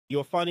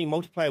you're finding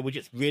multiplayer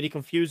widgets really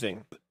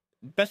confusing.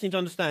 Best thing to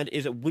understand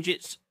is that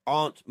widgets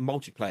aren't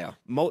multiplayer.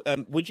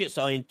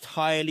 Widgets are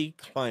entirely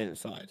client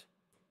side.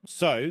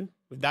 So,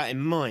 with that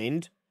in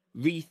mind,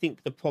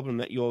 rethink the problem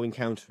that you're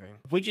encountering.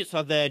 Widgets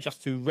are there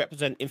just to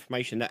represent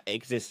information that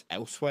exists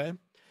elsewhere.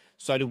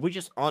 So the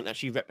widgets aren't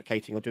actually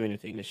replicating or doing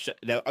anything.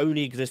 They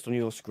only exist on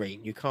your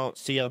screen. You can't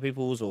see other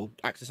people's or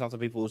access other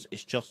people's.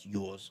 It's just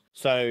yours.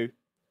 So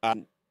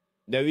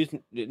there is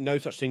no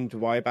such thing to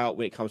worry about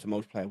when it comes to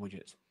multiplayer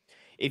widgets.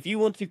 If you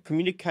want to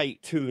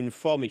communicate to and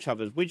from each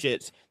other's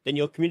widgets, then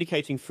you're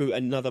communicating through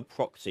another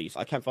proxy. So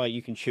at Campfire,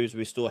 you can choose to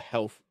restore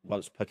health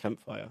once per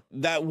campfire.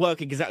 That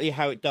works exactly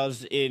how it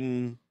does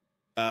in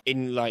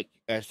like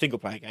a single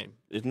player game.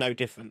 There's no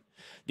different.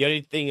 The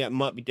only thing that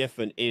might be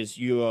different is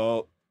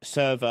your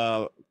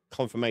server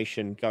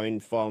confirmation going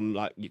from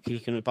like you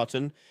clicking a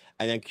button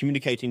and then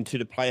communicating to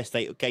the player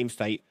state or game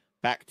state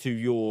back to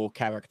your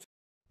character.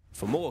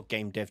 For more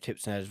game dev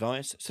tips and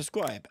advice,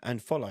 subscribe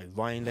and follow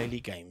Ryan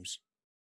Laley Games.